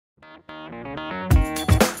My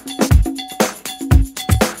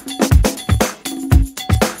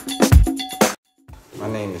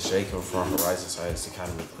name is Jake. I'm from Horizon Science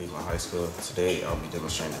Academy, Cleveland High School. Today I'll be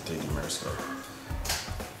demonstrating the 3D Mirascope.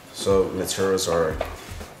 So materials are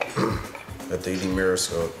a 3D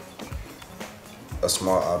Mirascope, a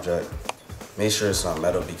small object. Make sure it's not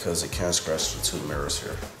metal because it can scratch the two mirrors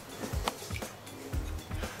here.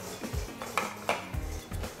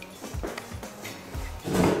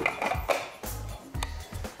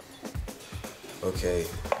 Okay,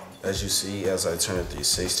 as you see, as I turn it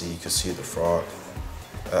 360, you can see the frog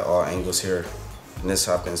at all angles here. And this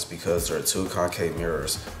happens because there are two concave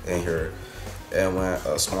mirrors in here. And when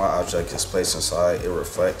a small object is placed inside, it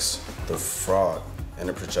reflects the frog and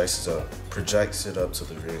it projects it up to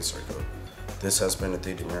the green circle. This has been the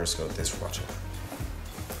 3D Mirascope. Thanks for watching.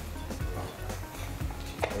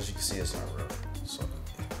 As you can see, it's not real.